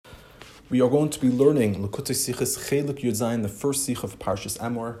We are going to be learning Likutei Sichas Chelek Yud Zayin, the first Sicha of Parshas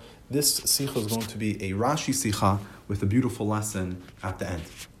Emor. This Sicha is going to be a Rashi Sicha with a beautiful lesson at the end.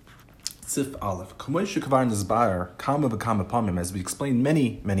 Sif Aleph. Kamei shekavar nizbar kama v'kama pamim, as we explained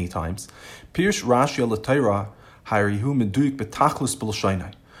many times. Pirsh Rashi al Torah hayrihu meduyik betachlus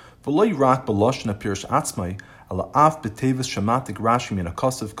b'lashaynai. V'lo rak b'lashna pirsh atzmai ala af b'tevis shamatik Rashi min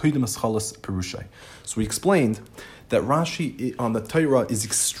akasav koydem eschalas perushay. So we explained that Rashi on the Torah is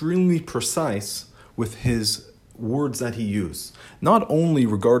extremely precise with his words that he uses. Not only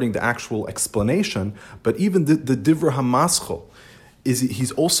regarding the actual explanation, but even the Divrei HaMaschal.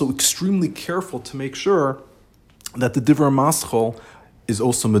 He's also extremely careful to make sure that the Divrei HaMaschal is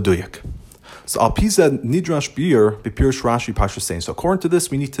also meduyak. So al pizad nidrash bir b'pirish Rashi Parshas. So according to this,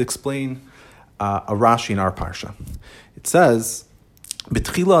 we need to explain a Rashi in our parsha. It says,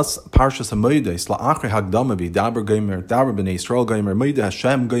 B'tchilas Parshas HaMoedes la'achri hagdama v'daber gomer daber b'nei Yisrael gomer moede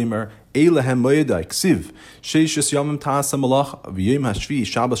Hashem gomer eilehem moedai ksiv sheishis yomim ta'asa malach v'yom hashvi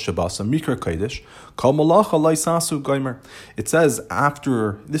Shabbos Shabbos mikra kodesh kol malach alai sasu gomer. It says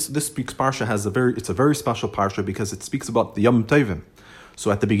after this speaks parsha it's a very special parsha because it speaks about the Yom Tovim.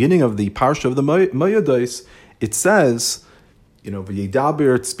 So at the beginning of the parsha of the Moedes, it says,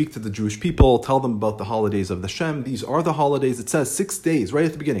 V'yedaber, speak to the Jewish people, tell them about the holidays of the Shem. These are the holidays. It says 6 days, right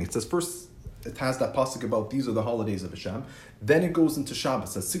at the beginning. It says first, it has that pasuk about these are the holidays of Hashem. Then it goes into Shabbos.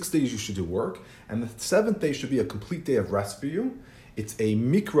 It says 6 days you should do work. And the 7th day should be a complete day of rest for you. It's a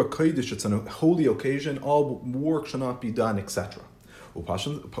mikra kodesh, it's a holy occasion. All work should not be done, etc. And then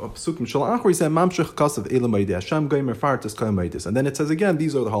it says again,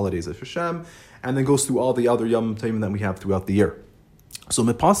 these are the holidays of Hashem, and then goes through all the other Yom Tovim that we have throughout the year. So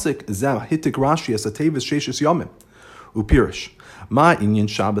mepasik zeh hitik Rashi as a tevis sheishis yomim upirish ma inyan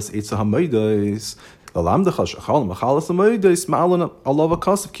Shabbos etza hamoedes lalam dechash chal machalas hamoedes ma'alin alava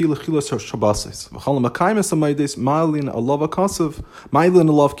kasav kilo chilas Shabbosis v'chal makaymes hamoedes ma'alin alava kasav ma'alin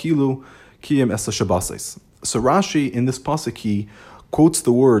alav kilo kiyem esa Shabbosis. So Rashi in this pasuk he quotes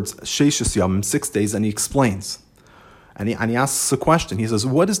the words sheishis yomim, 6 days, and he explains. And he asks a question. He says,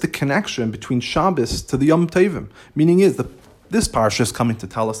 what is the connection between Shabbos to the Yom Tovim? Meaning this parsha is coming to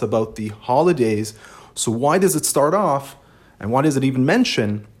tell us about the holidays. So why does it start off, and why does it even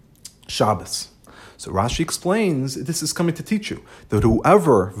mention Shabbos? So Rashi explains, this is coming to teach you that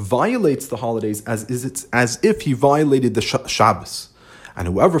whoever violates the holidays it's as if he violated the Shabbos. And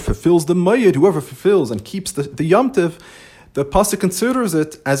whoever fulfills the Moed, whoever fulfills and keeps the Yom Tov, the pasuk considers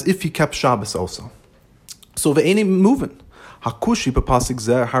it as if he kept Shabbos also. So ve'enim moving. Hakushi b'pasuk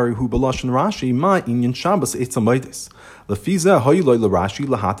zeh harihu b'lashon Rashi ma inyan Shabbos etz hamoedes. Lefi zeh hoyloi l'Rashi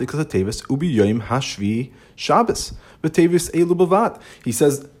lahatik hatevis ubiyoyim hashvi Shabbos v'tevis elu b'vad. He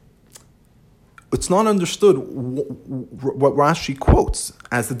says it's not understood what Rashi quotes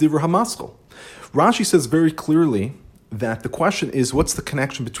as the Divrei HaMaschal. Rashi says very clearly that the question is, what's the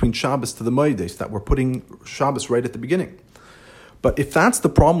connection between Shabbos to the Moedes, that we're putting Shabbos right at the beginning? But if that's the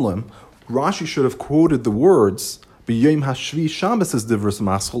problem, Rashi should have quoted the words B'yom hashvi Shabbos as Divrei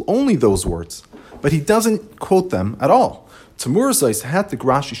HaMaschal, only those words. But he doesn't quote them at all. Tamur zayis hatik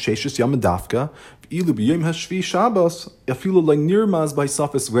Rashi sheishis yom dafka ilu b'yom hashvi Shabbos afilu like nirmaz by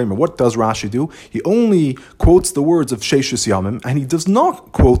safis v'gemer. What does Rashi do? He only quotes the words of sheishis yomim, and he does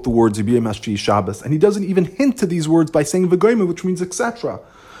not quote the words of b'yom hashvi Shabbos, and he doesn't even hint to these words by saying v'gemer, which means etc.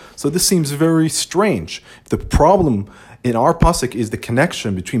 So this seems very strange. The problem in our pasuk is the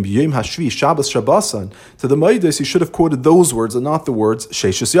connection between B'yom Hashvi, Shabbos, Shabbosan, to the Moedes. He should have quoted those words and not the words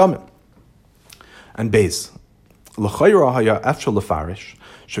Sheishis Yomim. And Beis. L'chayra haya efshel lefarish,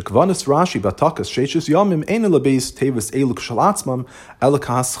 shekvanis Rashi batakas Sheishis Yomim ein lebeis tevis eluk shalatzmam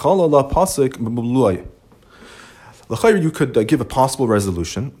elakahas chala la pasuk b'muluay. L'chayra, you could give a possible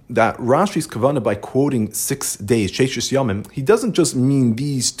resolution that Rashi's kavanah by quoting 6 days, Sheishis Yomim, he doesn't just mean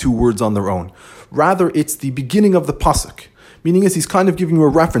these 2 words on their own. Rather, it's the beginning of the pasuk. Meaning is he's kind of giving you a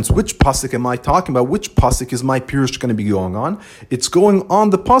reference. Which pasuk am I talking about? Which pasuk is my pirush going to be going on? It's going on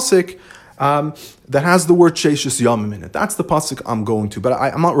the pasuk that has the word Sheishis Yomim in it. That's the pasuk I'm going to. But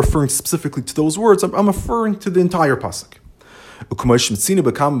I'm not referring specifically to those words. I'm referring to the entire pasuk. Rashi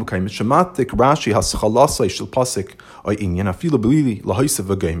has chalasai shel pasuk or inyan afilu b'lili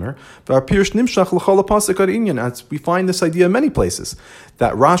lahaysev v'gemer v'arpirish nimshach l'chala pasuk or inyan. As we find this idea in many places,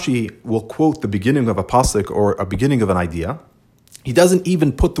 that Rashi will quote the beginning of a pasuk or a beginning of an idea. He doesn't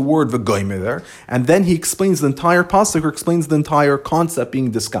even put the word v'gemer there, and then he explains the entire pasuk or explains the entire concept being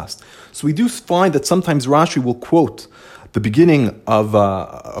discussed. So we do find that sometimes Rashi will quote the beginning of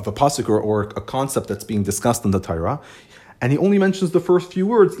a pasuk or a concept that's being discussed in the Torah. And he only mentions the first few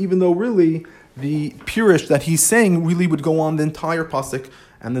words, even though really the pirish that he's saying really would go on the entire pasuk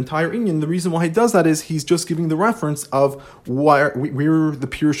And the entire inyan, the reason why he does that is he's just giving the reference of where the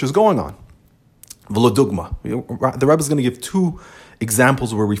Pirush is going on. V'lodugma. The Rebbe is going to give two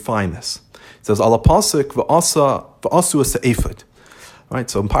examples where we find this. It says, Ala pasuk v'asu as ephod. Right,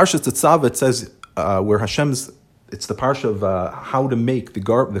 so in Parshas Tetzaveh it says where it's the parsha of how to make the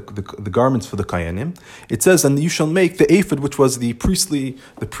garments for the Kayanim. It says, and you shall make the ephod, which was the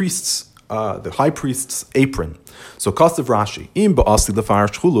high priest's apron. So Kasav Rashi, Im ba'asli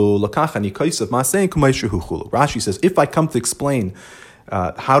lefarish chulu lakachani kaisav ma'asein kumayshu chulu. Rashi says, if I come to explain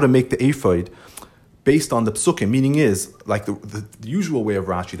how to make the ephod based on the psukim, meaning is like the usual way of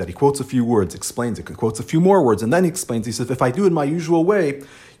Rashi, that he quotes a few words, explains it, quotes a few more words, and then he explains. He says, if I do it my usual way,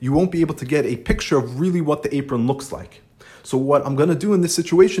 you won't be able to get a picture of really what the apron looks like. So what I'm going to do in this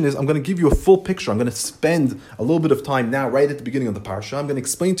situation is I'm going to give you a full picture. I'm going to spend a little bit of time now, right at the beginning of the parsha. I'm going to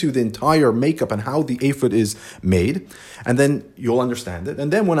explain to you the entire makeup and how the ephod is made, and then you'll understand it.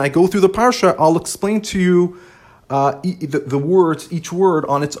 And then when I go through the parsha, I'll explain to you the words, each word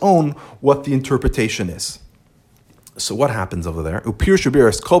on its own, what the interpretation is. So what happens over there? So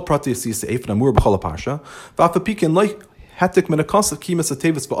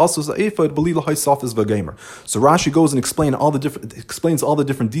Rashi goes and explains all the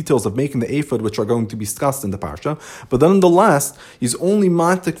different details of making the ephod, which are going to be discussed in the parsha. But then in the last, he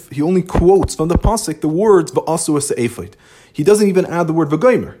only quotes from the pasuk the words v'asu as ephod. He doesn't even add the word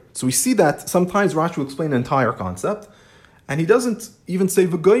v'gomer. So we see that sometimes Rashi will explain an entire concept, and he doesn't even say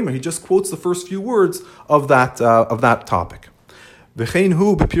v'gomer. He just quotes the first few words of that topic. V'chein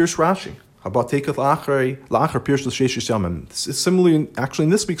hu b'pirsh Rashi. Similarly, actually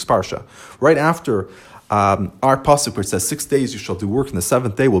in this week's parsha, right after our pasuk where it says 6 days you shall do work, and the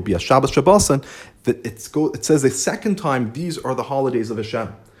seventh day will be a Shabbos Shabbosan, it says a second time these are the holidays of Hashem.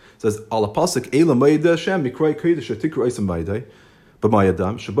 It says ala pasuk Eila Ma'id Hashem Mikroi Kodesh Tikra Isam Ma'idai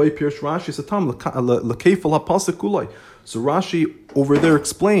B'Mayadam Shabai Pirsh Rashi Satam Lekefal HaPasuk Kulai. So Rashi over there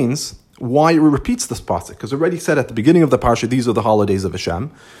explains why it repeats this pasuk, because already said at the beginning of the parsha these are the holidays of Hashem,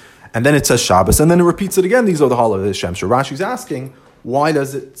 and then it says Shabbos, and then it repeats it again, these are the holidays of Hashem. So Rashi's asking, why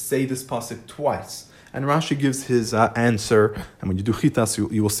does it say this pasuk twice? And Rashi gives his answer, and when you do chitas,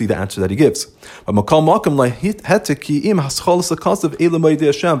 you will see the answer that he gives. But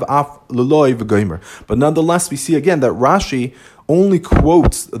nonetheless, we see again that Rashi only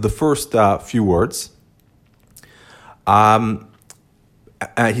quotes the first few words. He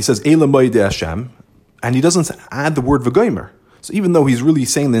says Eila Moedei Hashem, and he doesn't add the word v'gomer. So even though he's really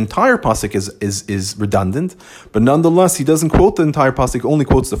saying the entire pasuk is redundant, but nonetheless he doesn't quote the entire pasuk, only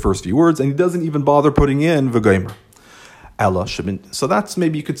quotes the first few words, and he doesn't even bother putting in v'gomer. So that's,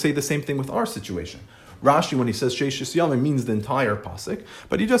 maybe you could say the same thing with our situation. Rashi, when he says Sheishis Yamim, means the entire pasuk,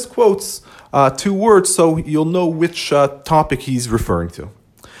 but he just quotes 2 words, so you'll know which topic he's referring to.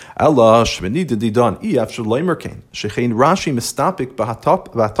 Ella Shmini Didan Efshul Leimerkain Shechein Rashi Mistapik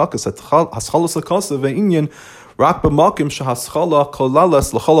Bahatakas Haschalas Akasa Ve'inyan Rak B'Makim Shahaschala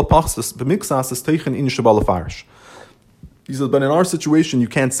Kolalas L'Chala Pachsas B'Mixas is Teichen in Shabbat Farish. He says, but in our situation you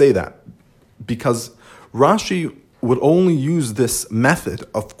can't say that, because Rashi would only use this method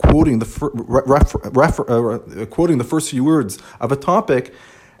of quoting quoting the first few words of a topic,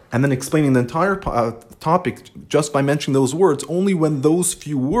 and then explaining the entire topic just by mentioning those words, only when those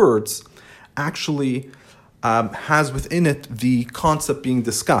few words actually has within it the concept being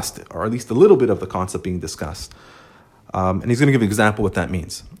discussed, or at least a little bit of the concept being discussed. And he's going to give an example what that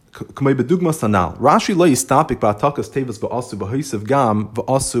means. Rashi lo yistapik ba'atakas tevas v'asu b'hoisev gam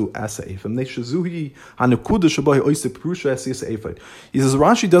v'asu asa'efim ne'shazuhi hanukuda shabai oisep prusha asa'efim. He says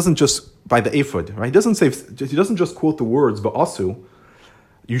Rashi doesn't just, by the ephod, right? He doesn't just quote the words v'asu,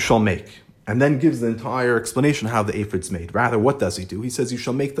 you shall make, and then gives the entire explanation how the ephod's made. Rather, what does he do? He says you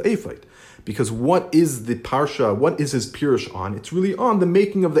shall make the ephod. Because what is the parsha, what is his pirush on? It's really on the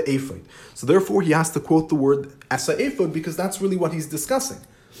making of the ephod. So therefore he has to quote the word asa ephod, because that's really what he's discussing.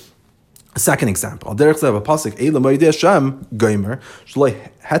 A second example. Also in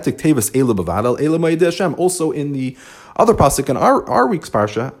the other pasuk in our week's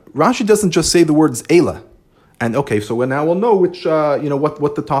parsha, Rashi doesn't just say the words Eila. And okay, so now we'll know which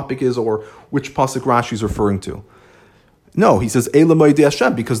what the topic is, or which pasuk Rashi is referring to. No, he says Eila Moedei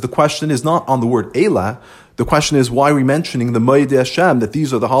Hashem, because the question is not on the word Eila. The question is, why are we mentioning the Moedei Hashem, that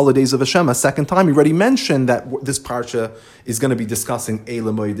these are the holidays of Hashem? A second time, he already mentioned that this parsha is going to be discussing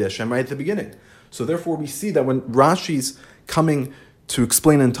Eila Moedei Hashem right at the beginning. So therefore, we see that when Rashi's coming to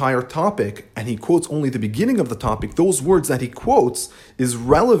explain an entire topic, and he quotes only the beginning of the topic, those words that he quotes is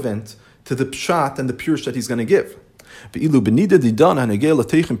relevant to the pshat and the pirush that he's going to give. Ve'ilu benida didan hanegel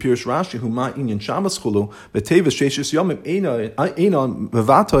lateichim pirush Rashi huma inyan Shabbos chulu v'tevis sheishis yomim einon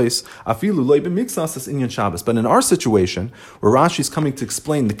mevatois afilu loy b'mixas as inyan Shabbos. But in our situation, where Rashi is coming to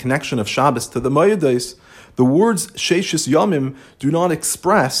explain the connection of Shabbos to the Moedes, the words sheishis yomim do not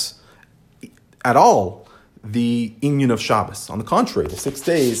express at all the inyan of Shabbos. On the contrary, the 6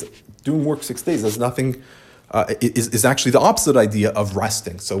 days, doing work 6 days, there's nothing. Is actually the opposite idea of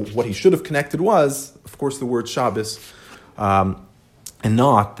resting. So what he should have connected was, of course, the word Shabbos, and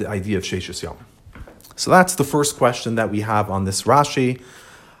not the idea of Sheishis Yom. So that's the first question that we have on this Rashi.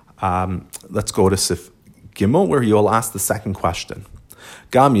 Let's go to Sif Gimel, where he will ask the second question.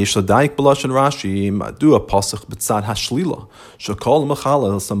 Gam yesh l'daik b'lashon Rashi madua pasach b'tzad hashlila shekol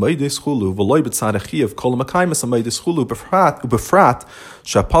mechalel samaydes chulu v'loy b'tzad achiyav kol mekayim samaydes chulu b'frat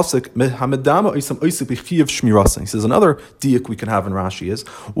shapasik mehamedama isam oisik b'chiyav shmirasa. He says another diak we can have in Rashi is,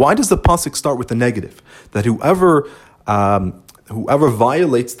 why does the pasuk start with the negative? That whoever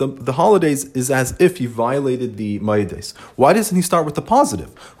violates the holidays is as if he violated the Moedes. Why doesn't he start with the positive?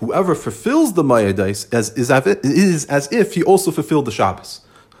 Whoever fulfills the Moedes is as if he also fulfilled the Shabbos.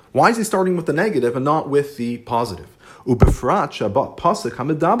 Why is he starting with the negative and not with the positive? Especially the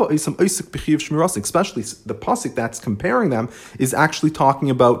pasuk that's comparing them is actually talking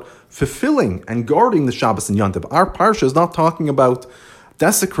about fulfilling and guarding the Shabbos and Yom Tov. Our Parsha is not talking about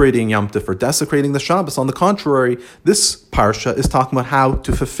desecrating Yom Tov or desecrating the Shabbos. On the contrary, this Parsha is talking about how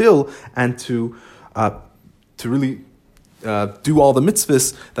to fulfill and to really do all the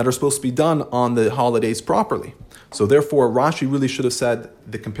mitzvahs that are supposed to be done on the holidays properly. So therefore, Rashi really should have said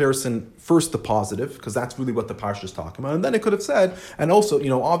the comparison first, the positive, because that's really what the Parsha is talking about. And then it could have said, and also,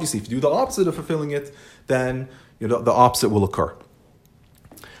 obviously, if you do the opposite of fulfilling it, then the opposite will occur.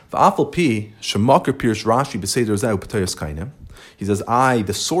 He says,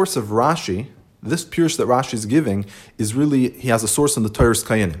 the source of Rashi, this pirush that Rashi is giving, is really, he has a source in the Torah's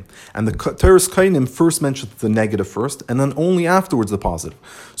Kainim. And the Torah's Kainim first mentions the negative first, and then only afterwards the positive.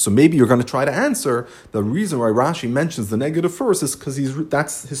 So maybe you're going to try to answer the reason why Rashi mentions the negative first is because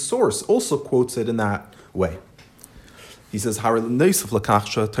that's his source, also quotes it in that way. He says, he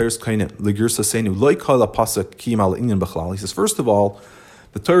says, first of all,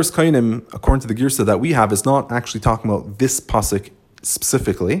 the Torah's Kainim, according to the Girsa that we have, is not actually talking about this pasuk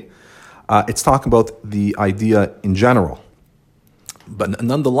specifically. It's talking about the idea in general. But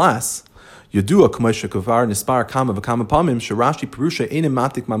nonetheless, Yadua Kamesha Kavar Nispar Kama Vakama Pamim Sharashi Perusha Enim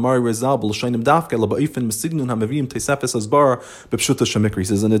Matik Mamari Rezal B'Lashanim Dafka Labaifin Mesidnun Hamavim Tesefes Asbar B'Pshuta Shemikri. He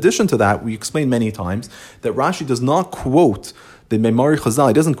says, in addition to that, we explained many times that Rashi does not quote the Memari Chazal,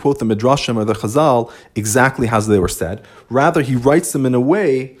 he doesn't quote the Midrashim or the Chazal exactly as they were said. Rather, he writes them in a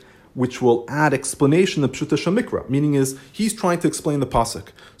way which will add explanation of Pshuta Shamikra, meaning is he's trying to explain the pasuk.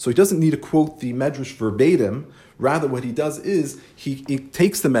 So he doesn't need to quote the Medrash verbatim. Rather, what he does is he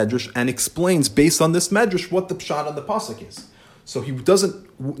takes the Medrash and explains based on this Medrash what the pshat on the pasuk is. So he doesn't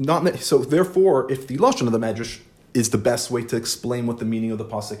so therefore, if the lashon of the Medrash is the best way to explain what the meaning of the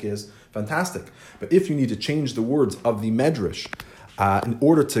pasuk is, fantastic. But if you need to change the words of the Medrash in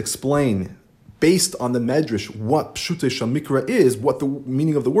order to explain based on the Medrash what Pshutei Shel Mikra is, what the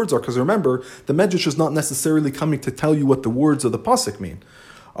meaning of the words are, because remember, the Medrash is not necessarily coming to tell you what the words of the pasuk mean,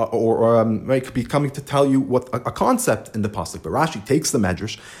 or it could be coming to tell you what a concept in the pasuk. But Rashi takes the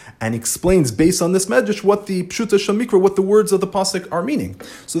Medrash and explains based on this Medrash what the Pshutei Shel Mikra, what the words of the pasuk are meaning.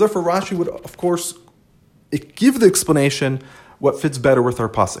 So therefore, Rashi would, of course, give the explanation what fits better with our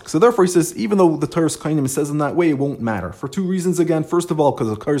pasuk. So therefore, he says, even though the Torah's Kainim says in that way, it won't matter. For two reasons again. First of all, because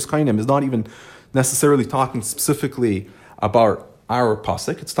the Torah's Kainim is not even necessarily talking specifically about our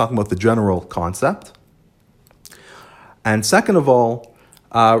pasuk. It's talking about the general concept. And second of all,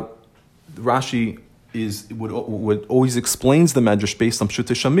 Rashi would always explains the Medrash based on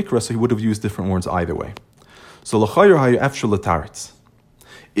Pshutei Shel Mikra, so he would have used different words either way. So l'chayr hayu efshel l'taretz.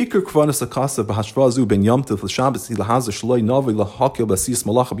 Iker kvanas akasa b'hashvazu ben Yom Tov l'Shabbos ilahazer shloi navi lahakel b'asiyas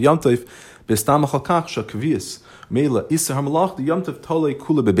malacha b'Yom Tov b'stamach al-kach shakvias meila iser hamalach the Yom Tov tolei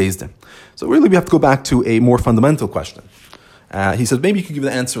kula bebezdin. So really, we have to go back to a more fundamental question. He says maybe you could give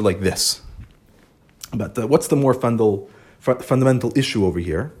the answer like this. But what's the more fundamental issue over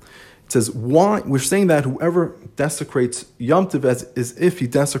here? It says, why we're saying that whoever desecrates Yom Tov as if he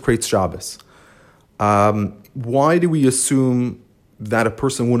desecrates Shabbos. Why do we assume that a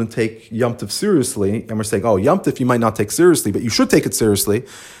person wouldn't take Yom Tov seriously? And we're saying, Yom Tov you might not take seriously, but you should take it seriously,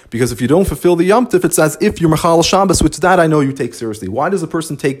 because if you don't fulfill the Yom Tov, it's as if you're Mechal Shabbos, which that I know you take seriously. Why does a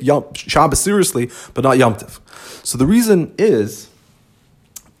person take Shabbos seriously, but not Yom Tov? So the reason is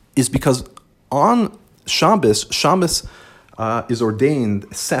because on Shabbos is ordained,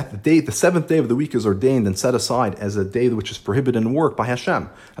 the seventh day of the week is ordained and set aside as a day which is prohibited in work by Hashem.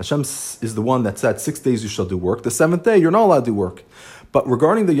 Hashem is the one that said 6 days you shall do work. The seventh day you're not allowed to do work. But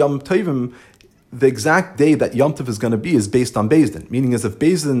regarding the Yom Tovim, the exact day that Yom Tov is going to be is based on Beis Din. Meaning is if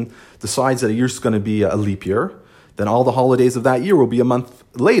Beis Din decides that a year is going to be a leap year, then all the holidays of that year will be a month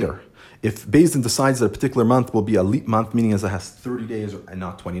later. If Beis Din decides that a particular month will be a leap month, meaning as it has 30 days and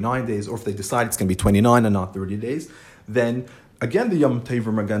not 29 days, or if they decide it's going to be 29 and not 30 days, then again the Yom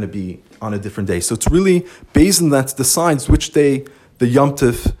Tovim are going to be on a different day. So it's really Beis Din that decides which day the Yom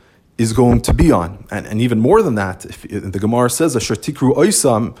Tov is going to be on. And even more than that, if the Gemara says, Asher Tikru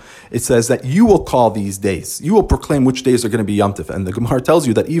Oisam, it says that you will call these days. You will proclaim which days are going to be Yom Tov. And the Gemara tells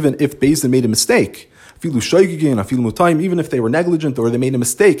you that even if Beis Din made a mistake, even if they were negligent or they made a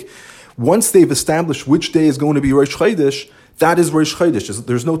mistake, once they've established which day is going to be Rosh Chodesh, that is Rosh Chodesh.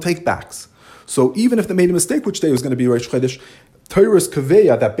 There's no takebacks. So even if they made a mistake, which day was going to be Rosh Chodesh, Torah is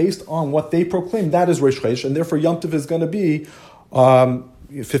kaveya that based on what they proclaim, that is Rosh Chodesh, and therefore Yom Tov is going to be,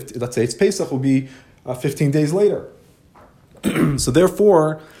 50, let's say it's Pesach, will be 15 days later. So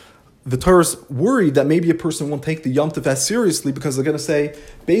therefore, the Torah is worried that maybe a person won't take the Yom Tov as seriously because they're going to say,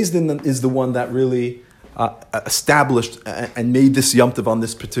 Beis Din is the one that really established and made this Yom Tov on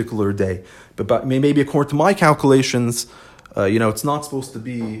this particular day. But maybe according to my calculations, it's not supposed to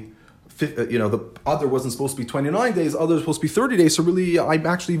be, the other wasn't supposed to be 29 days, other was supposed to be 30 days. So really, I'm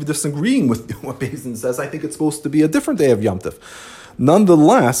actually disagreeing with what Beis Din says. I think it's supposed to be a different day of Yom Tov.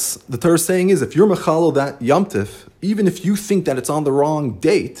 Nonetheless, the Torah is saying is, if you're mechalo that Yom Tov, even if you think that it's on the wrong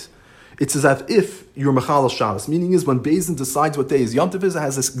date, it's as if you're mechalo Shabbos. Meaning is when Beis Din decides what day is Yom Tov is, it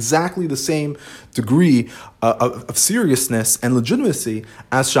has exactly the same degree of seriousness and legitimacy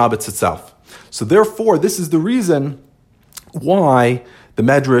as Shabbos itself. So therefore, this is the reason why the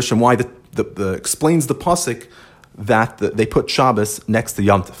Medrash and why the explains the pasuk that they put Shabbos next to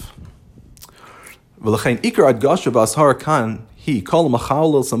Yom Tov. V'lechein ikar adgasha v'ashar kan he kol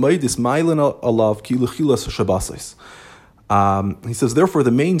machalel samoidis mailin alav ki lechilas Shabbosos. He says, therefore,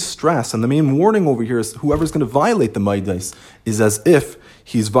 the main stress and the main warning over here is whoever's going to violate the Maidas is as if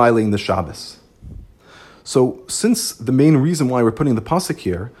he's violating the Shabbos. So, since the main reason why we're putting the pasuk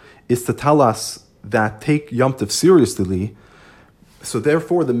here is to tell us that take Yom Tov seriously, so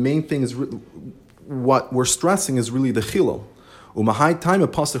therefore the main thing is what we're stressing is really the chilul. Umahai time a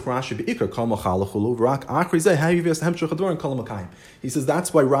pasuk Rashi beikar kol machalachulu v'rak achri zeh hayivas hemshach hadorim kol makayim. He says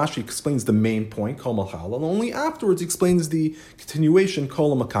that's why Rashi explains the main point kol machal, and only afterwards he explains the continuation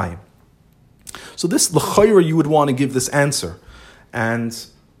kol makayim. So this l'chayra you would want to give this answer, and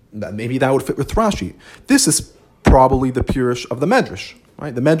maybe that would fit with Rashi. This is probably the pirush of the Medrash.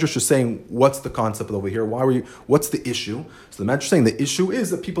 Right? The Medrash is saying, what's the concept over here? What's the issue? So the Medrash is saying the issue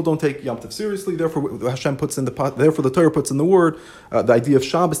is that people don't take Yom Tov seriously. Therefore, therefore the Torah puts in the word the idea of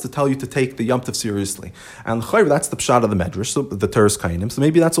Shabbos to tell you to take the Yom Tov seriously. And that's the pshat of the Medrash, so the Torah is kainim. So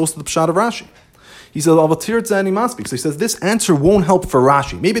maybe that's also the pshat of Rashi. He says, so he says this answer won't help for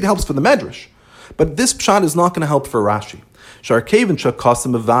Rashi. Maybe it helps for the Medrash, but this pshat is not going to help for Rashi. Sharkaven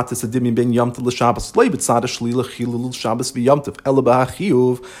shakasim avatis adimin ben Yom Tov l'Shabbos leibet tzad shlila chilul Shabbos v'Yom Tov ela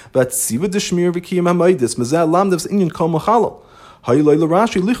b'achiyuv but siva d'shmir v'kiyam ha'maydis mazeh lamdevs inyan kol machalal hayilay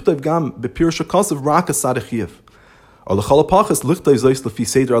l'Rashi lichtav gam b'pir shakasav raka sadachiyuv or l'chalapachas lichtav zeis l'fi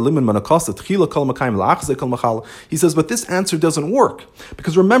seder alimin manakasa tchila kol makayim la'achzei kol machal. He says, but this answer doesn't work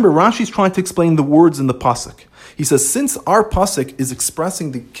because remember Rashi's trying to explain the words in the pasuk. He says, since our pasuk is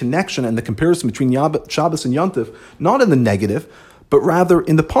expressing the connection and the comparison between Shabbos and Yom Tov, not in the negative, but rather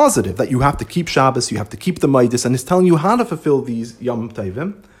in the positive, that you have to keep Shabbos, you have to keep the Maidis, and it's telling you how to fulfill these Yom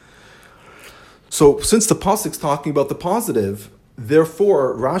Tovim. So, since the pasuk is talking about the positive,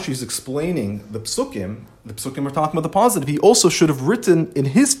 therefore Rashi is explaining the psukim are talking about the positive. He also should have written in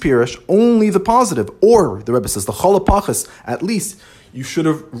his pirush only the positive, or the Rebbe says the chalapachas, at least you should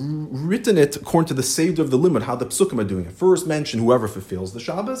have written it according to the Seder of the limud, how the psukim are doing it. First mention whoever fulfills the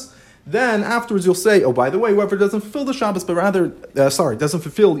Shabbos, then afterwards you'll say, oh, by the way, whoever doesn't fulfill the Shabbos, but rather, doesn't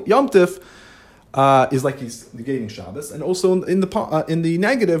fulfill Yom Tov, is like he's negating Shabbos. And also in the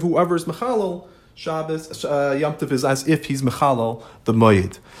negative, whoever is mechalal Shabbos, Yom Tov is as if he's mechalal the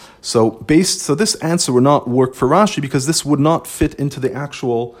moed. So this answer would not work for Rashi because this would not fit into the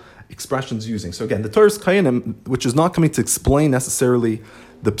actual expressions using. So again, the Torah's kayanim, which is not coming to explain necessarily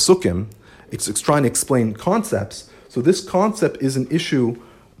the psukim, it's trying to explain concepts. So this concept is an issue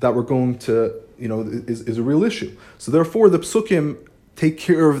that we're going to, is a real issue. So therefore, the psukim take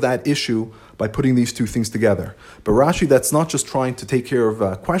care of that issue by putting these two things together. But Rashi, that's not just trying to take care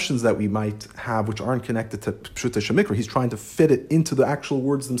of questions that we might have which aren't connected to Pshutei Shemikra. He's trying to fit it into the actual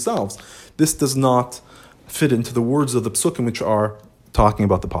words themselves. This does not fit into the words of the psukim which are talking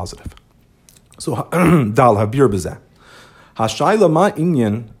about the positive. So, dal habir b'zeh. Hashayla ma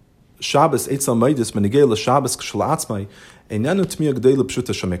inyan Shabbos etzal meidis menegei l'Shabbos k'shalatzmai einenu tmiya gdei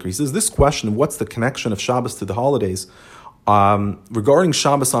l'pshuta shamikra. He says this question, what's the connection of Shabbos to the holidays, regarding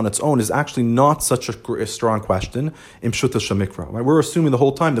Shabbos on its own, is actually not such a strong question in pshuta shamikra. Right? We're assuming the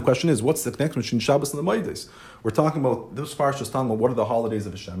whole time the question is, what's the connection between Shabbos and the meidis? We're talking about this Parshas talking about what are the holidays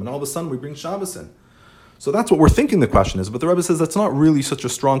of Hashem, and all of a sudden we bring Shabbos in. So that's what we're thinking the question is, but the Rebbe says that's not really such a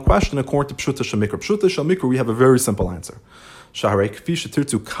strong question according to Pshuta Shamikra. Pshuta Shamikra, we have a very simple answer. Shaharei kfi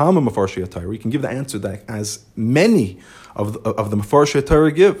shetirtu kama mefarshei Torah. We can give the answer that as many of the mefarshei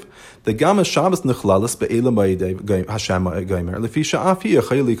Torah give. The gama Shabbos nechlalas be'ela ma'idei Hashem gaimer lefi sha'af hi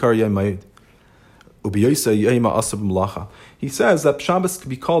achayli kar yom ma'id ubiyosa yema asab melacha. He says that Shabbos could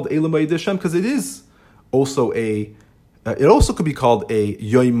be called Eila Ma'id Hashem because it is also it also could be called a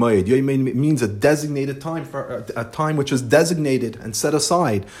Yom Ma'id. Yom Ma'id means a designated time, for a time which is designated and set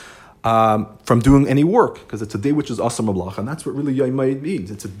aside from doing any work, because it's a day which is Asar Mablacha, and that's what really Yom Ma'id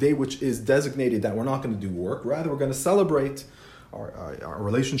means. It's a day which is designated that we're not going to do work, rather we're going to celebrate our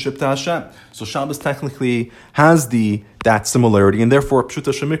relationship to Hashem. So Shabbos technically has that similarity, and therefore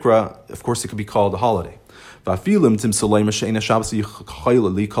Pshuta Shemikra, of course, it could be called a holiday. Even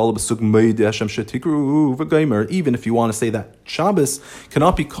if you want to say that Shabbos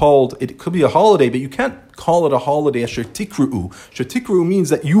cannot be called, it could be a holiday, but you can't call it a holiday asher tikru'u. Asher tikru'u means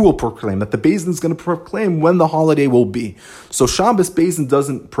that you will proclaim, that the Beis Din is going to proclaim when the holiday will be. So Shabbos Beis Din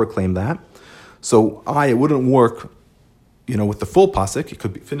doesn't proclaim that. So it wouldn't work, with the full pasuk. It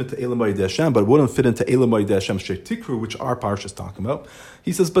could fit into Eila Ma'id Hashem, but it wouldn't fit into Eila Ma'id Hashem Asher Tikru, which our Parshas is talking about.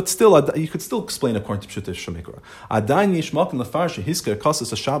 He says, but still, you could still explain according to Pshuta Shemikra. Adayin yesh makom lefarsha hisker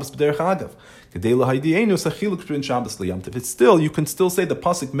kasas Shabbos b'derech agav kedei lahaydienu sachiluk between Shabbos liyom tov. It's still, you can still say the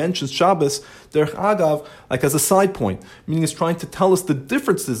pasuk mentions Shabbos derech agav like as a side point, meaning it's trying to tell us the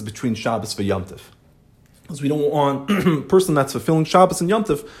differences between Shabbos and Yom Tov, because we don't want a person that's fulfilling Shabbos and Yom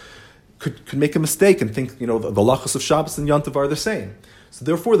Tov could make a mistake and think, the lachos of Shabbos and Yom Tov are the same. So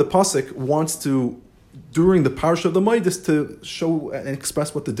therefore, the pasuk wants to, during the parsha of the Maidis, to show and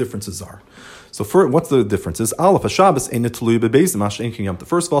express what the differences are. So what's the differences? Aleph, Shabbos ain't tluy bebeis din, masha ein kin Yom Tov.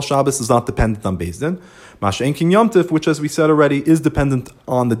 First of all, Shabbos is not dependent on Beis Din. Masha ein kin Yom Tov, which, as we said already, is dependent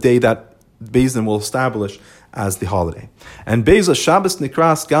on the day that Beis Din will establish as the holiday. And Beis Shabbos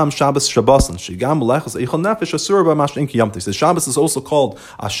nikras gam Shabbos Shabbosan shigam melechos eichel nefesh asur ba mash inki yom tov. So Shabbos is also called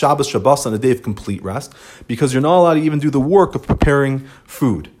a Shabbos Shabbosan, a day of complete rest, because you're not allowed to even do the work of preparing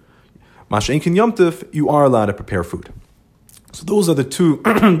food. Mash inki yom tov, you are allowed to prepare food. So those are the two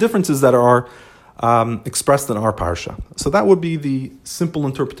differences that are expressed in our parsha. So that would be the simple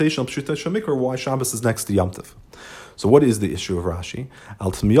interpretation of Pshuta Shemikra, why Shabbos is next to Yom Tov. So what is the issue of Rashi?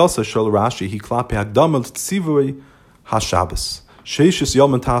 Al Tmiyasa Shol Rashi Hi Klape Hagdama Tzivui HaShabbos Sheishis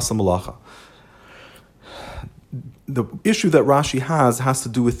Yom Tasa Malacha. The issue that Rashi has to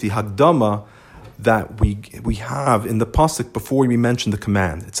do with the Hagdama that we have in the pasuk before we mention the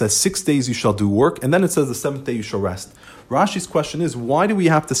command. It says 6 days you shall do work, and then it says the seventh day you shall rest. Rashi's question is, why do we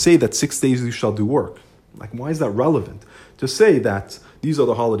have to say that 6 days you shall do work? Like, why is that relevant? To say that these are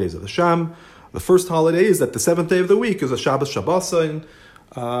the holidays of the Sham. The first holiday is that the seventh day of the week is a Shabbos Shabbosan,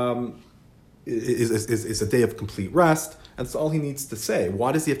 is a day of complete rest, and that's all he needs to say.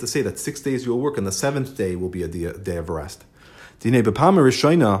 Why does he have to say that 6 days you'll work and the seventh day will be a day of rest? Dine bepama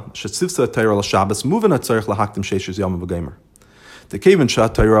rishayna shetzivsa Torah l'Shabbos moving at tzarich lahaktim sheishes yom v'geimer. The kevin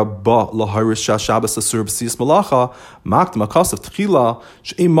shat Torah ba laharis Shabbos asur b'siyas malacha maktim akasav tchila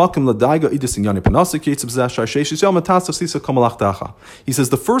she'im makim ladaiga idus in yani panasik yitzib zashar sheishes yom atasav sisa kamalach dacha. He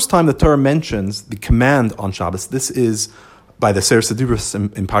says the first time the Torah mentions the command on Shabbos, this is by the Seres Adibros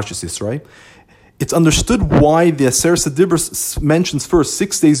in Parshas Yisrael. It's understood why the Seres Adibros mentions first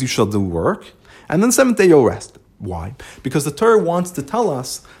 6 days you shall do work, and then seventh day you'll rest. Why? Because the Torah wants to tell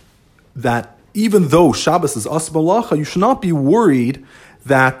us that even though Shabbos is Asar Malacha, you should not be worried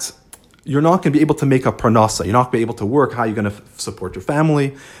that you're not going to be able to make a parnasa. You're not going to be able to work. How are you going to support your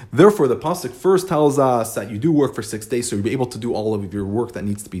family? Therefore, the pasuk first tells us that you do work for 6 days, so you'll be able to do all of your work that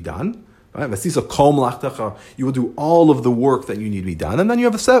needs to be done. Right? You will do all of the work that you need to be done. And then you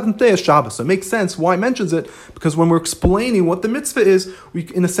have the seventh day of Shabbos. So it makes sense why it mentions it, because when we're explaining what the mitzvah is, we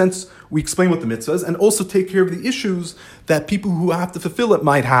explain what the mitzvah is and also take care of the issues that people who have to fulfill it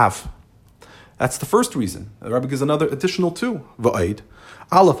might have. That's the first reason. The Rabbi gives another additional two. V'aid.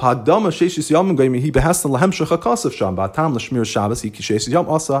 Aleph hagdama sheishis yom geimer hi behestan lahem shechakasav sham ba'atam l'shmir Shabbos hi kisheishis yom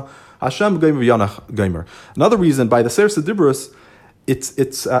asa Hashem geimer v'yanach geimer. Another reason, by the Seres Adibros, it's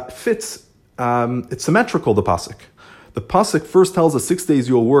symmetrical, the pasuk. The pasuk first tells us 6 days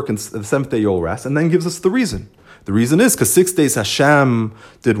you'll work and the 7th day you'll rest, and then gives us the reason. The reason is because 6 days Hashem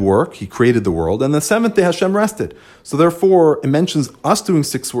did work, He created the world, and the 7th day Hashem rested. So therefore, it mentions us doing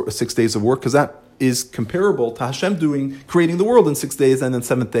six days of work because that is comparable to Hashem creating the world in 6 days, and then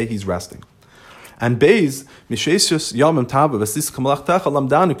 7th day He's resting. And Beis, Misheshus Yom Tov V'Sicha Malachtecha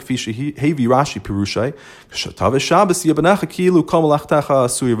Lamdanu Kfi Shehevi Rashi Pirushai K'Shatave Shabbos Yabanecha Kilu Kol Malachtecha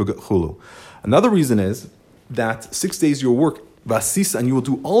Asui V'Chulu. Another reason is that 6 days your work Vasisa, and you will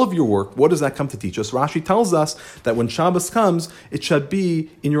do all of your work. What does that come to teach us? Rashi tells us that when Shabbos comes, it should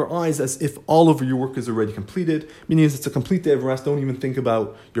be in your eyes as if all of your work is already completed, meaning it's a complete day of rest. Don't even think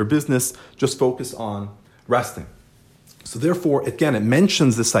about your business, just focus on resting. So therefore, again, it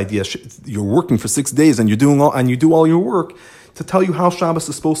mentions this idea, you're working for 6 days and you do all your work to tell you how Shabbos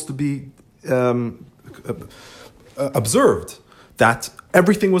is supposed to be observed, that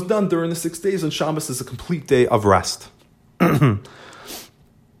everything was done during the 6 days and Shabbos is a complete day of rest.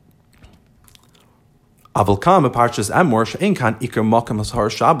 Avalkam Parshas Emor she'ein kan ikar makam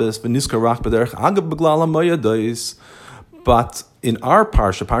hashar Shabbos v'nizkar rak b'derech agav b'glal hamayadais. But in our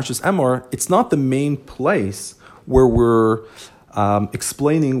Parshas Emor, it's not the main place where we're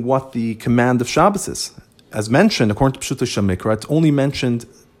explaining what the command of Shabbos is. As mentioned, according to Pshuta Shamikra, it's only mentioned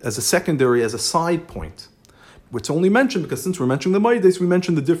as a secondary, as a side point. It's only mentioned because since we're mentioning the Maydays, we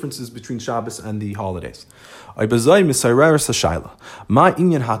mentioned the differences between Shabbos and the holidays. The therefore,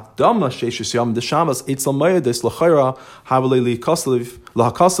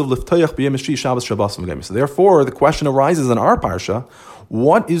 the question arises in our parsha: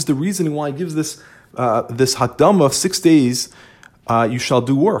 what is the reason why it gives this hakdama of 6 days? You shall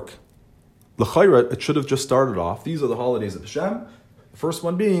do work. L'chayra, it should have just started off. These are the holidays of Hashem. The first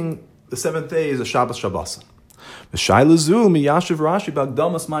one being the 7th day is a Shabbos Shabbosan. So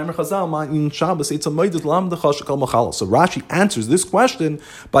Rashi answers this question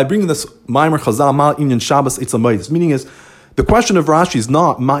by bringing this Maimer Chazal Mal Inyan Shabbos Eitzamayis. Meaning is, the question of Rashi is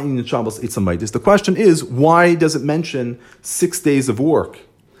not Ma Inyan Shabbos Eitzamayis. The question is, why does it mention 6 days of work?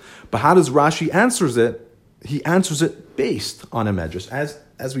 But how does Rashi answers it? He answers it based on a medrash.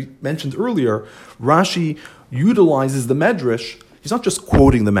 As we mentioned earlier, Rashi utilizes the medrash. He's not just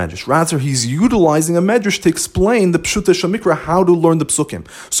quoting the medrash. Rather, he's utilizing a medrash to explain the Pshuta Shamikra, how to learn the psukim.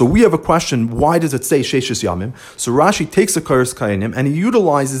 So we have a question, why does it say Sheshis Yamim? So Rashi takes the Kairos Kainim and he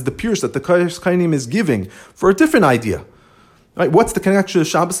utilizes the pirush that the Kairos Kainim is giving for a different idea. Right? What's the connection of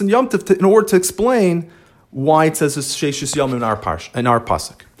Shabbos and Yom Tov in order to explain why it says Sheshis Yamim in our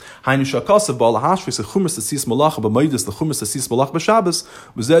pasuk? Meaning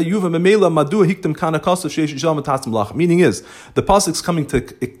is, the pasuk's coming to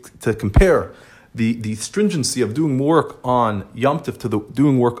compare the stringency of doing work on Yom Tov to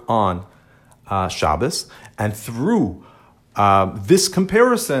doing work on Shabbos, and through this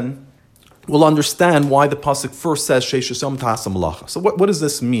comparison, we'll understand why the pasuk first says Sheishis Yom Ta'asam Malacha. So what does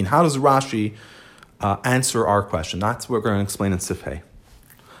this mean? How does Rashi answer our question? That's what we're going to explain in Sifhei.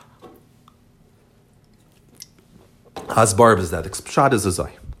 Hasbar is that. Pshat is azay.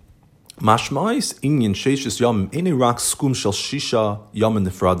 Mashma'is inyan sheishis yamim eni rak skum shel shisha yamim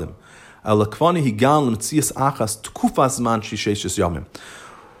nefradim. Alakvani higan l'metzias achas tkufas man sheishis yamim.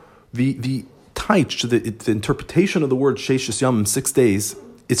 The taich, the interpretation of the word sheishis yamim, 6 days,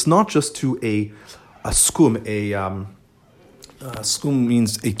 it's not just to a skum. Skum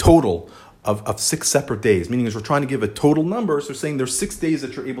means a total of 6 separate days. Meaning is we're trying to give a total number, so we're saying there's 6 days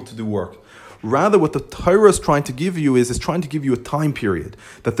that you're able to do work. Rather, what the Torah is trying to give you is trying to give you a time period.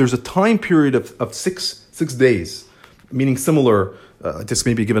 That there's a time period of six days. Meaning similar, just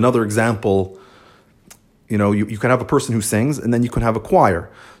maybe give another example. You know, you can have a person who sings, and then you can have a choir.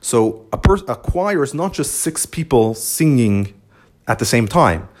 So a choir is not just 6 people singing at the same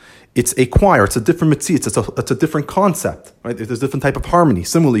time. It's a choir. It's a different mitzvah. It's a different concept. Right? There's a different type of harmony.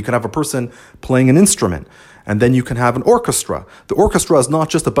 Similarly, you can have a person playing an instrument, and then you can have an orchestra. The orchestra is not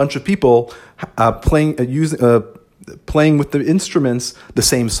just a bunch of people playing with the instruments the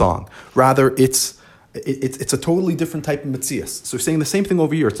same song. Rather, it's a totally different type of mitzvah. So we're saying the same thing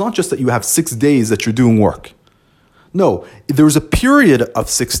over here. It's not just that you have 6 days that you're doing work. No, there's a period of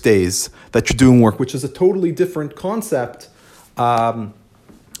 6 days that you're doing work, which is a totally different concept.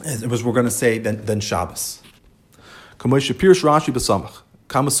 As we're going to say, than Shabbos. As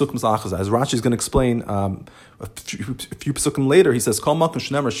Rashi is going to explain a few psukim later, he says,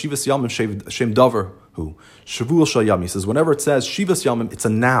 He says, whenever it says Shivas Yamim, it's a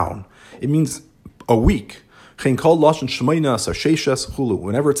noun. It means a week. Whenever it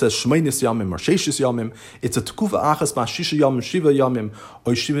says Shmeinis Yamim or Sheishis Yamim, it's a Tekuva Achas Shisha Yamim, Shiva Yamim,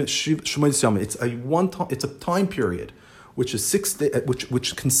 or Shmeinis Yamim. It's a time period. which is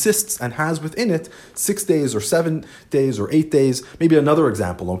which consists and has within it 6 days or 7 days or 8 days. Maybe another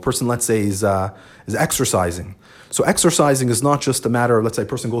example: a person, let's say, is exercising. So exercising is not just a matter of, let's say, a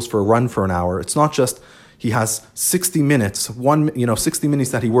person goes for a run for an hour. It's not just he has 60 minutes, 60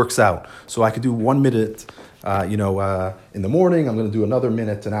 minutes that he works out. So I could do 1 minute, in the morning. I'm going to do another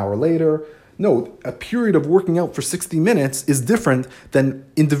minute an hour later. No, a period of working out for 60 minutes is different than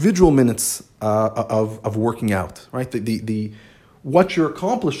individual minutes of working out, right? What you're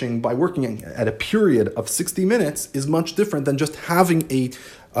accomplishing by working at a period of 60 minutes is much different than just having a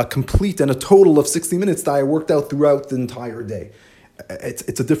complete and a total of 60 minutes that I worked out throughout the entire day.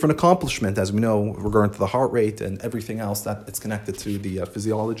 It's a different accomplishment, as we know, regarding to the heart rate and everything else that it's connected to the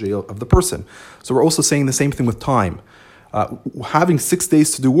physiology of the person. So we're also saying the same thing with time. Having 6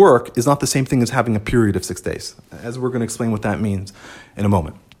 days to do work is not the same thing as having a period of 6 days, as we're going to explain what that means in a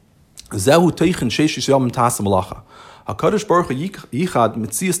moment. Zehu teichen sheishis yomim tasam malacha. HaKadosh Baruch Hu yichad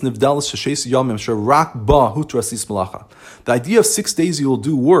mitzias nivdalas sheshes yomim asher rak ba hutrasis malacha. The idea of 6 days you will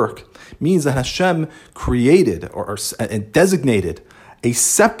do work means that Hashem created or designated a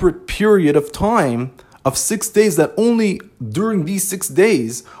separate period of time of 6 days that only during these 6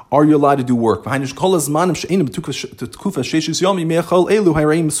 days are you allowed to do work. Meaning,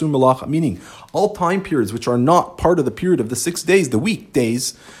 all time periods which are not part of the period of the 6 days, the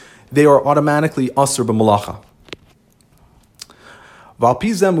weekdays, they are automatically asr b'malacha.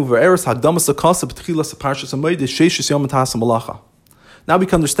 Now we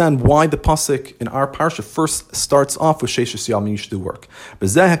can understand why the pasuk in our parsha first starts off with Sheishis Yom you should do work. The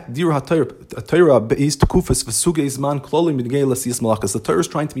Torah is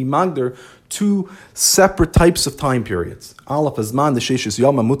trying to be magder two separate types of time periods.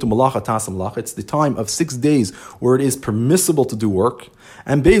 It's the time of 6 days where it is permissible to do work,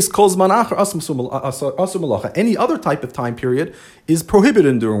 and any other type of time period is prohibited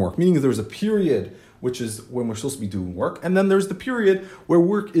in doing work, meaning there's a period which is when we're supposed to be doing work, and then there's the period where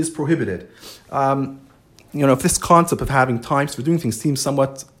work is prohibited. If this concept of having times for doing things seems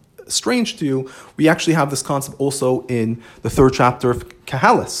somewhat strange to you, we actually have this concept also in the 3rd chapter of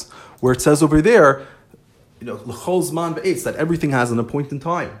Kehalis, where it says over there, l'chol zman v'etz, that everything has an appointed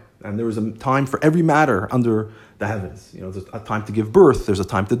time, and there is a time for every matter under the heavens. There's a time to give birth, there's a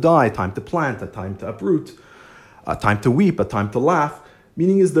time to die, a time to plant, a time to uproot, a time to weep, a time to laugh.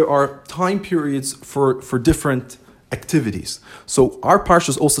 Meaning is there are time periods for different activities. So our Parsha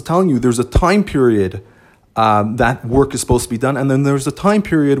is also telling you there's a time period that work is supposed to be done, and then there's a time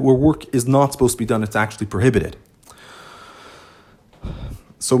period where work is not supposed to be done, it's actually prohibited.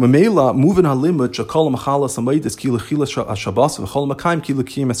 So Memela moving halimut shakol machala samayis kilu chila shabbos v'chol makayim kilu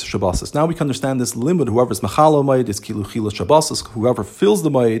kiyemes shabbos. Now we can understand this limud. Whoever's machala mayid is kilu chila shabbos. Whoever fulfills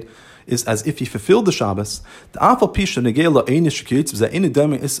the mayid is as if he fulfilled the Shabbos. The afal pisha negela einish shkitz v'za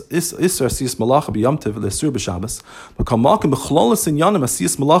inidem is asiyas malacha b'yamtiv l'sur b'Shabbos. V'kamalkim b'chlolas in yanim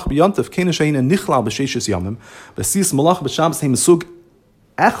asiyas malacha b'yamtiv kena sheina nichlal b'sheishis yamim v'asiyas malacha b'Shabbos heim sug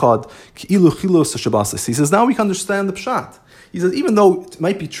echad ki'ilu chilos shabbos. He says now we can understand the pshat. He says even though it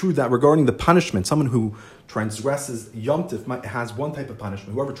might be true that regarding the punishment, someone who transgresses Yom Tov has one type of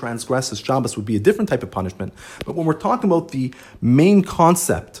punishment. Whoever transgresses Shabbos would be a different type of punishment. But when we're talking about the main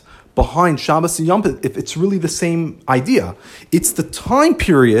concept behind Shabbos and Yom Tov, if it's really the same idea, it's the time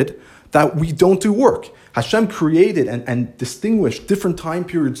period that we don't do work. Hashem created and distinguished different time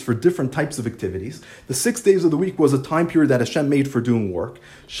periods for different types of activities. The 6 days of the week was a time period that Hashem made for doing work.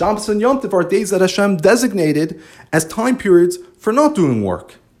 Shabbos and Yom Tov are days that Hashem designated as time periods for not doing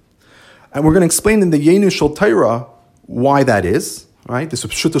work. And we're going to explain in the Yenu Shel Torah why that is. Right? This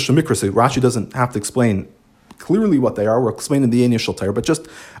is Pshuto Shemikra, so Rashi doesn't have to explain clearly what they are. We're explaining the Yenu Shel Torah, but just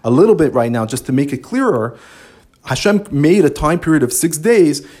a little bit right now, just to make it clearer. Hashem made a time period of 6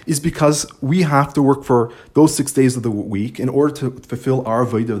 days is because we have to work for those 6 days of the week in order to fulfill our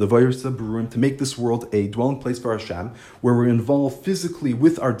avodah, the virus of Baruim, to make this world a dwelling place for Hashem, where we're involved physically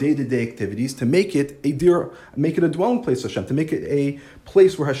with our day-to-day activities to make it a dwelling place for Hashem, to make it a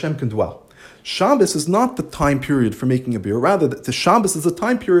place where Hashem can dwell. Shabbos is not the time period for making a beer. Rather, the Shabbos is a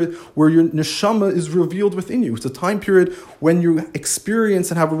time period where your neshama is revealed within you. It's a time period when you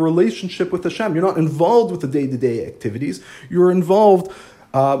experience and have a relationship with Hashem. You're not involved with the day-to-day activities. You're involved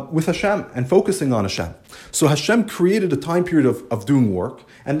with Hashem and focusing on Hashem. So Hashem created a time period of doing work,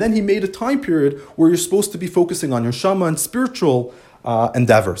 and then He made a time period where you're supposed to be focusing on your neshama and spiritual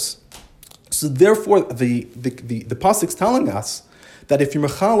endeavors. So therefore, the pasuk's telling us that if you're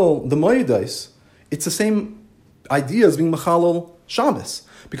mechalal the moedos, it's the same idea as being mechalal Shabbos.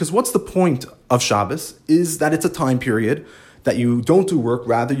 Because what's the point of Shabbos is that it's a time period that you don't do work,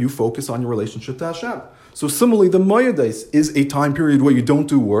 rather you focus on your relationship to Hashem. So similarly, the Moedes is a time period where you don't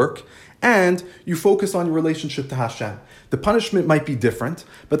do work and you focus on your relationship to Hashem. The punishment might be different,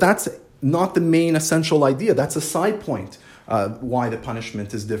 but that's not the main essential idea. That's a side point why the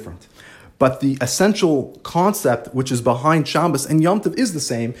punishment is different. But the essential concept, which is behind Shabbos and Yom Tov, is the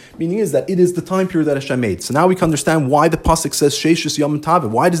same, meaning is that it is the time period that Hashem made. So now we can understand why the Pasuk says Sheshis Yom Tov.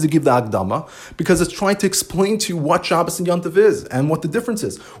 Why does it give the Akdama? Because it's trying to explain to you what Shabbos and Yom Tov is and what the difference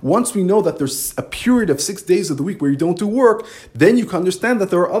is. Once we know that there's a period of 6 days of the week where you don't do work, then you can understand that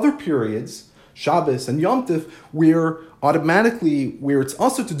there are other periods, Shabbos and Yom Tov, where it's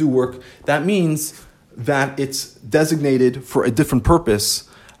also to do work. That means that it's designated for a different purpose,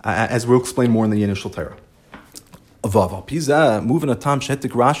 as we'll explain more in the initial Torah. So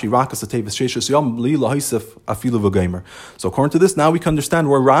according to this, now we can understand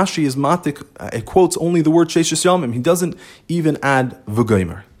where Rashi is matik. It quotes only the word Sheshis Yomim. He doesn't even add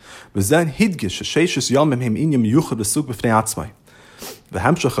v'gomer. He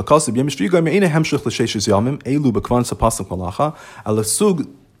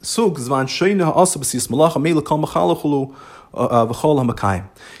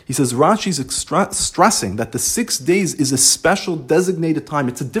says Rashi is stressing that the 6 days is a special designated time.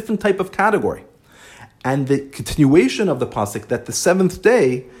 It's a different type of category. And the continuation of the pasuk, that the seventh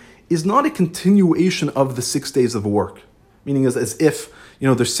day is not a continuation of the 6 days of work. Meaning as if,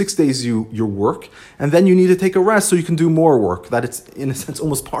 there's 6 days you work, and then you need to take a rest so you can do more work. That it's, in a sense,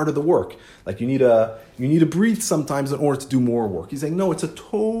 almost part of the work. Like you need to breathe sometimes in order to do more work. He's saying, no, it's a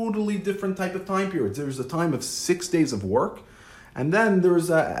totally different type of time period. There's a time of 6 days of work, and then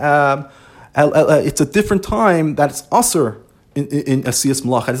there's it's a different time that's asur in Asiyas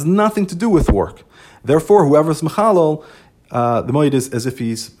Malach. It has nothing to do with work. Therefore, whoever's Mechalal, the Moed is as if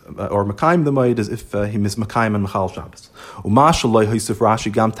he's, or Mekayim the Moed, as if he is Mekayim and Mechal Shabbos. Umashaloi Hosef Rashi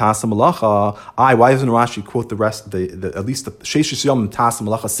Gam Tasa Malacha. Why doesn't Rashi quote the rest, at least the Sheshis Yom Tasa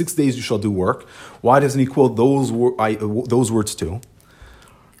Malacha, 6 days you shall do work? Why doesn't he quote those words too?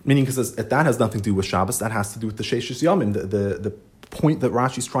 Meaning, because that has nothing to do with Shabbos, that has to do with the Sheshis Yom, the point that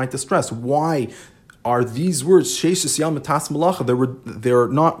Rashi is trying to stress. Why are these words Sheshis Yom Tas Malacha? They're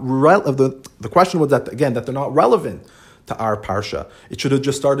not relevant. The question was that they're not relevant to our parsha. It should have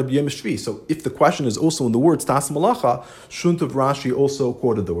just started B'Yom Shvi. So if the question is also in the words Tas Malacha, shouldn't have Rashi also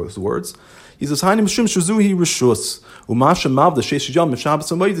quoted those words? He says,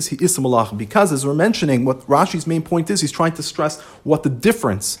 because as we're mentioning, what Rashi's main point is, he's trying to stress what the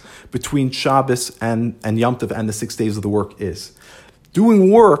difference between Shabbos and Yom Tov and the 6 days of the work is.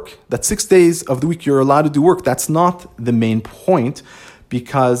 Doing work, that 6 days of the week you're allowed to do work, that's not the main point,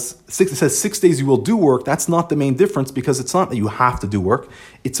 because it says 6 days you will do work. That's not the main difference, because it's not that you have to do work.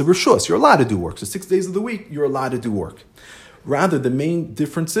 It's a reshus. You're allowed to do work. So 6 days of the week, you're allowed to do work. Rather, the main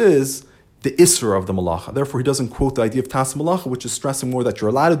difference is the isra of the malacha. Therefore, he doesn't quote the idea of tas malacha, which is stressing more that you're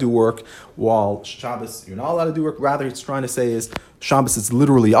allowed to do work, while Shabbos, you're not allowed to do work. Rather, it's trying to say is Shabbos is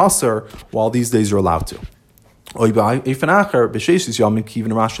literally asr, while these days you're allowed to. Or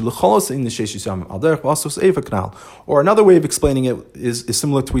another way of explaining it is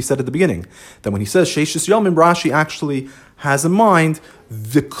similar to what we said at the beginning. That when he says Sheshis Yomim, Rashi actually has in mind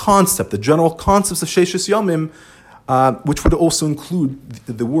the concept, the general concepts of Sheshis Yomim, which would also include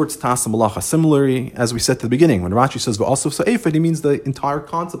the words Tas Malacha. Similarly, as we said at the beginning, when Rashi says also ephod, he means the entire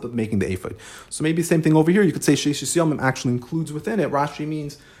concept of making the ephod. So maybe the same thing over here. You could say Sheshis Yomim actually includes within it. Rashi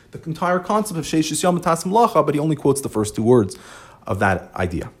means the entire concept of Sheshis Yom and Tas Malacha, but he only quotes the first two words of that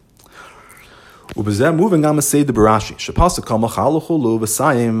idea. Moving on, say the Barashi.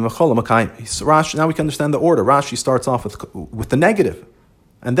 Rashi. Now we can understand the order. Rashi starts off with the negative,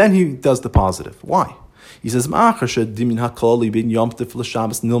 and then he does the positive. Why? He says, He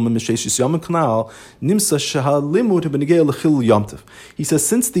says,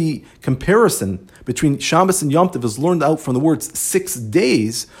 since the comparison between Shabbos and Yom Tov is learned out from the words 6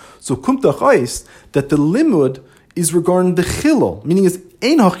 days, so kumt that the limud is regarding the chilul, meaning is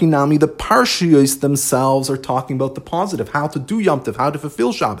ein hachinami, the Parshas themselves are talking about the positive, how to do Yom Tov, how to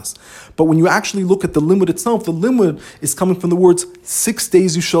fulfill Shabbos. But when you actually look at the limud itself, the limud is coming from the words 6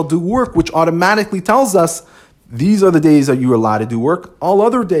 days you shall do work, which automatically tells us these are the days that you are allowed to do work. All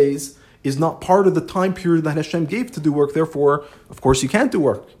other days is not part of the time period that Hashem gave to do work. Therefore, of course, you can't do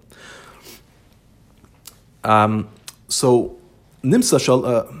work. So Nimsa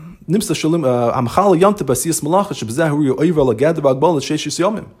shall Nimsa shalim amchal yom tov basiyas malacha shebezahu yoyver lagad ba'agbal sheishis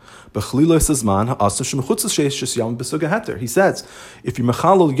yomim b'chlilo sezman ha'asur shemechutz sheishis yomim b'suga heter. He says, if you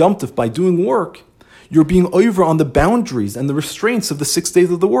mechal yom tov by doing work, you're being over on the boundaries and the restraints of the 6 days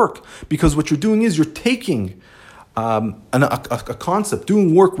of the work, because what you're doing is you're taking a concept,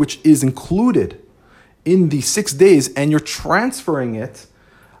 doing work which is included in the 6 days, and you're transferring it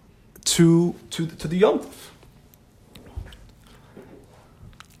to the Yom Tov.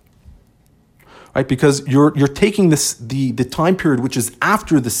 Right, because you're taking the time period which is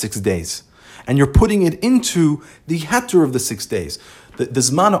after the 6 days, and you're putting it into the heter of the 6 days. The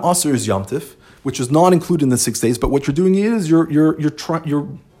Zman Aser is Yom Tov, which is not included in the 6 days. But what you're doing is you're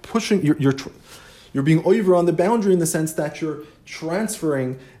being over on the boundary in the sense that you're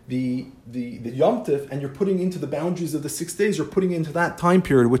transferring the Yom Tov, and you're putting into the boundaries of the 6 days. You're putting into that time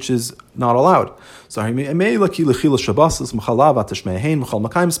period which is not allowed. So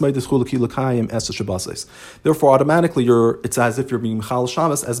therefore, automatically it's as if you're being Mechal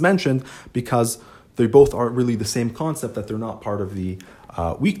Shabbos, as mentioned, because they both are really the same concept, that they're not part of the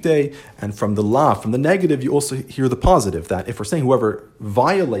weekday. And from the negative, you also hear the positive, that if we're saying whoever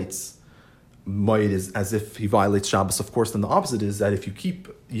violates Moed is as if he violates Shabbos, of course, then the opposite is that if you keep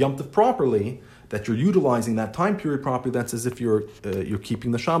Yom Tov properly, that you're utilizing that time period properly, that's as if you're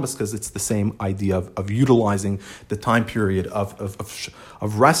keeping the Shabbos, because it's the same idea of utilizing the time period of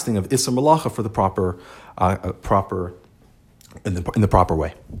resting, of Issa Malacha, for the proper in the proper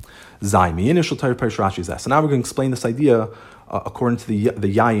way. Zaymi initial Torah Parshas Rashi is that. So now we're going to explain this idea according to the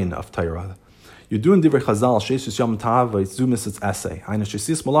Yayin of Torah. You're doing divrei Chazal Shabbos Yom Tov Zumis its essay. Eine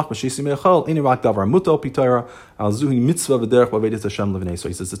Shesis Malach Shesim Mechal Ini Rak Davar Muto Pitara Al Zuhi Mitzvah V'Derech V'Avedas Hashem Levnei. So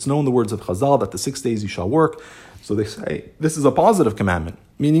he says it's known in the words of Chazal that the 6 days you shall work. So they say this is a positive commandment.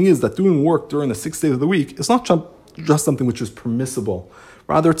 Meaning is that doing work during the 6 days of the week is not just something which is permissible.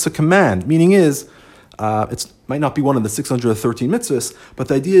 Rather, it's a command. Meaning is it might not be one of the 613 mitzvahs, but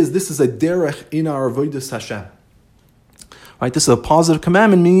the idea is this is a derech in our avodas Hashem. Right, this is a positive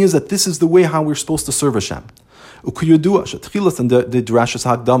commandment, meaning is that this is the way how we're supposed to serve Hashem. It's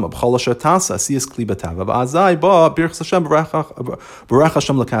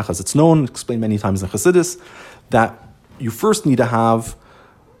known, explained many times in Chassidus, that you first need to have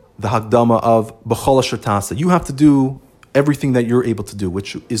the Hagdama of B'chol Asher Tasa. You have to do everything that you're able to do,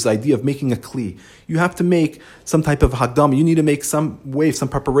 which is the idea of making a kli. You have to make some type of Hagdama. You need to make some way, some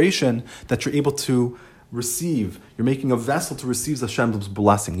preparation that you're able to receive. You're making a vessel to receive Hashem's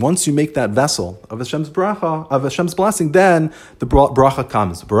blessing. Once you make that vessel of Hashem's bracha, of Hashem's blessing, then the bracha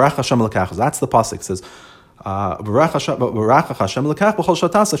comes. Barach Hashem lekach. That's the pasuk. It says, Barach Hashem lekach b'chol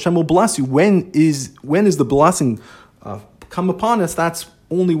shatas. Hashem will bless you. When is the blessing come upon us? That's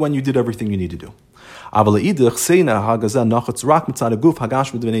only when you did everything you need to do. He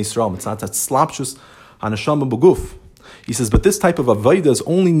says, but this type of avodah is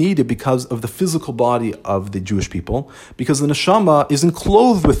only needed because of the physical body of the Jewish people, because the neshama is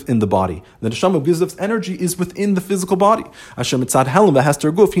enclosed within the body. The neshama gives us energy is within the physical body. He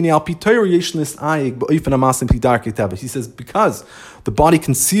says, because the body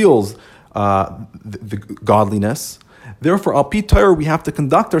conceals the godliness, therefore, al pi Torah, we have to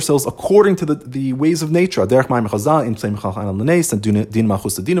conduct ourselves according to the ways of nature. As Chazal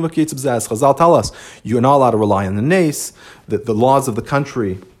tell us, you're not allowed to rely on the nes. The laws of the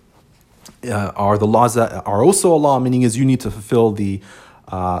country are the laws that are also a law, meaning is you need to fulfill the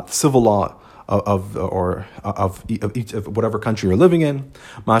civil law of whatever country you're living in.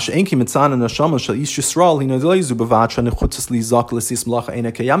 Because the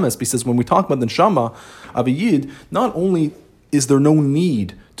when we talk about the neshama of a yid, not only is there no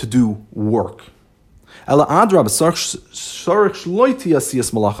need to do work, he says,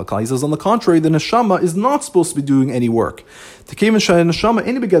 on the contrary, the neshama is not supposed to be doing any work. He says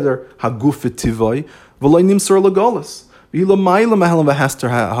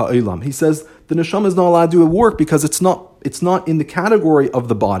the neshama is not allowed to do work because it's not in the category of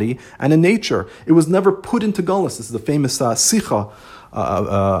the body and in nature. It was never put into galus. This is the famous Sicha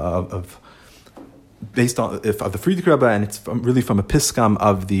based on of the Friedrich Rebbe, and it's really from a piskam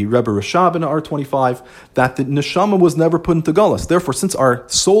of the Rebbe Rashab in R25, that the neshama was never put into galus. Therefore, since our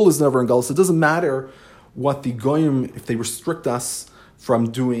soul is never in galus, it doesn't matter what the goyim, if they restrict us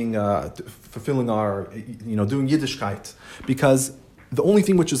from doing, fulfilling our, doing Yiddishkeit, because the only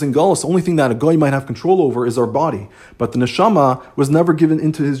thing which is in galus, the only thing that a goy might have control over is our body, but the neshama was never given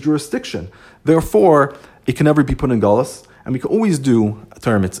into his jurisdiction. Therefore, it can never be put in galus, and we can always do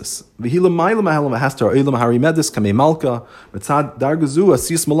Torah mitzvahs.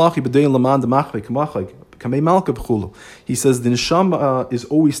 He says the neshama is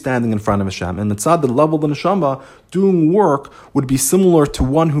always standing in front of Hashem, and mitzad the level of the neshama, doing work would be similar to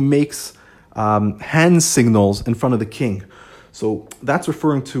one who makes hand signals in front of the king. So that's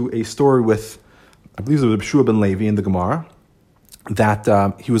referring to a story with, I believe it was B'shua ben Levi in the Gemara, that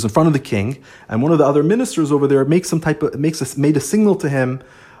he was in front of the king, and one of the other ministers over there made a signal to him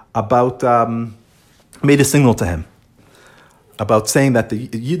about made a signal to him about saying that the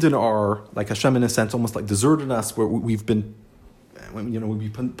Yidden are, like Hashem in a sense, almost like deserted us, where we've been,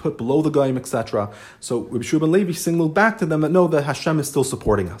 we've been put below the Goyim, etc. So Rabbi Shua ben Levi signaled back to them that no, that Hashem is still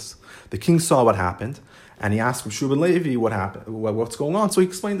supporting us. The king saw what happened, and he asked Rabbi Shua ben Levi what happened, what's going on. So he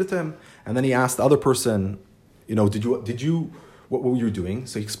explained it to him, and then he asked the other person, what were you doing?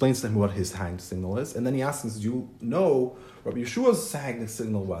 So he explains to him what his hand signal is, and then he asks him, did you know what Rabbi Yeshua's hand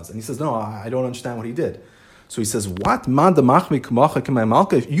signal was? And he says, no, I don't understand what he did. So he says, what? If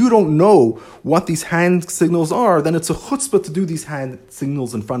you don't know what these hand signals are, then it's a chutzpah to do these hand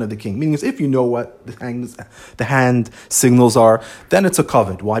signals in front of the king. Meaning is if you know what the hand signals are, then it's a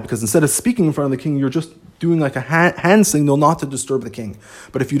kavod. Why? Because instead of speaking in front of the king, you're just doing like a hand signal not to disturb the king.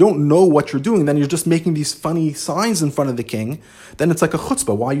 But if you don't know what you're doing, then you're just making these funny signs in front of the king, then it's like a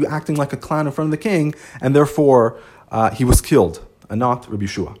chutzpah. Why are you acting like a clown in front of the king? And therefore, he was killed, and not Rabbi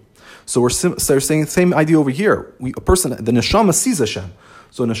Yeshua. So we're saying the same idea over here. The neshama sees Hashem.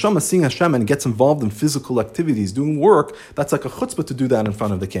 So neshama seeing Hashem and gets involved in physical activities, doing work, that's like a chutzpah to do that in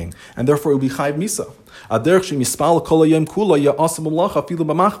front of the king. And therefore it will be chayv misa.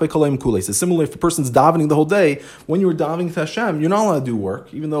 So similarly, if a person's davening the whole day, when you're davening to Hashem, you're not allowed to do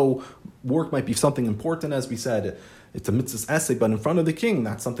work, even though work might be something important, as we said. It's a mitzvah essay, but in front of the king,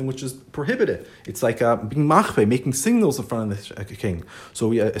 that's something which is prohibited. It's like being machve, making signals in front of the king.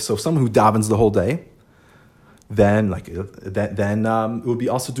 So someone who davens the whole day, then it would be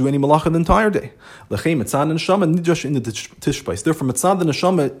also do any malacha the entire day. Therefore, mitzad the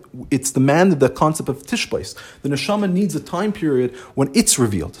neshama, it's demanded the concept of tishbais. The neshama needs a time period when it's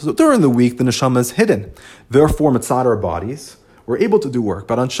revealed. So during the week, the neshama is hidden. Therefore, mitzad our bodies, we're able to do work.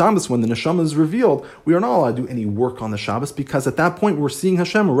 But on Shabbos, when the neshama is revealed, we are not allowed to do any work on the Shabbos, because at that point we're seeing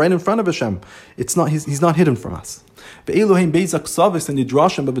Hashem, we're right in front of Hashem. It's not He's not hidden from us. These are the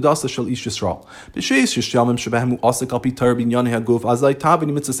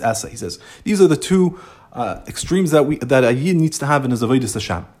two extremes that a Yid needs to have in his avodas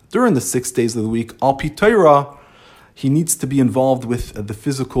Hashem. During the 6 days of the week, al pi Torah, he needs to be involved with the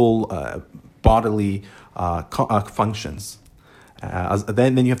physical, bodily functions.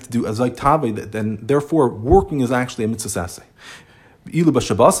 Then you have to do azay tave. Then therefore, working is actually a mitzvah aseh. But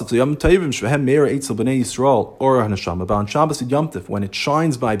on Shabbos and Yom Tov, when it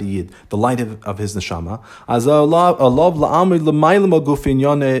shines by the Yid, the light of his neshama,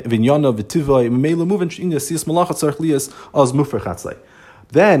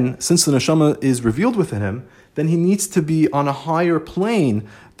 then, since the neshama is revealed within him, then he needs to be on a higher plane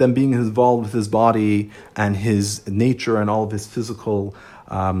than being involved with his body and his nature and all of his physical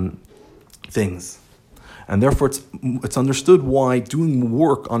things. And therefore, it's understood why doing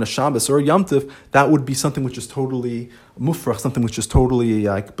work on a Shabbos or a Yom Tov, that would be something which is totally mufrach, something which is totally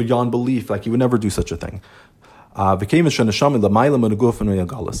like beyond belief, like you would never do such a thing. He pa'ela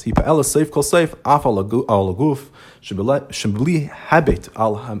seif kol seif af al aguf shebli habit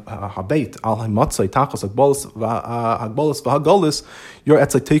al habet al hamatzay tachos agbolis v'hagolis your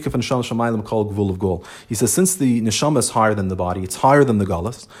etzay teikaf and neshama shamayim kol gvul of gol. He says, since the neshama is higher than the body, it's higher than the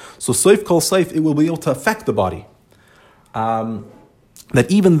galus, so seif kol seif, it will be able to affect the body. That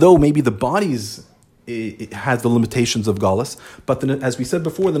even though maybe the body's it has the limitations of galus, but then, as we said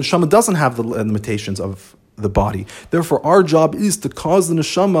before, the neshama doesn't have the limitations of the body. Therefore, our job is to cause the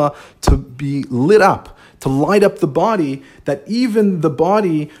neshama to be lit up, to light up the body, that even the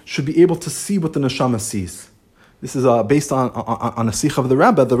body should be able to see what the neshama sees. This is based on a Sicha of the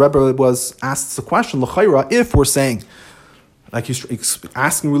Rebbe. The Rebbe was asked the question, l'chayra, if we're saying, like he's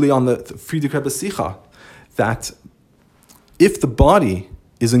asking really on the Friedrich Rebbe Sicha, that if the body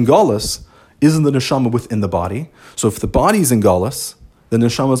is in galus, isn't the neshama within the body? So if the body is in galus, the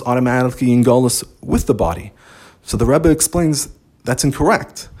neshama is automatically in galus with the body. So the Rebbe explains that's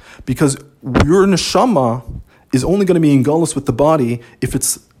incorrect, because your neshama is only going to be in galus with the body if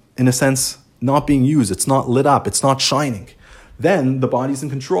it's, in a sense, not being used, it's not lit up, it's not shining. Then the body's in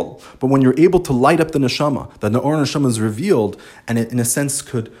control. But when you're able to light up the neshama, the Or neshama is revealed, and it, in a sense,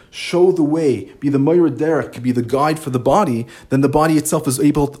 could show the way, be the Moira Derek, could be the guide for the body, then the body itself is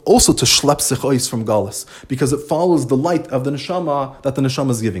able also to schlep sichois from galus, because it follows the light of the neshama that the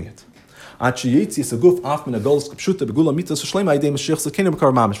neshama is giving it. Until it's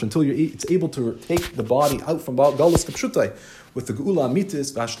able to take the body out from galus kapshutai with the geula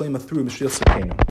mitis v'ashlema through Mashiach Sekenu.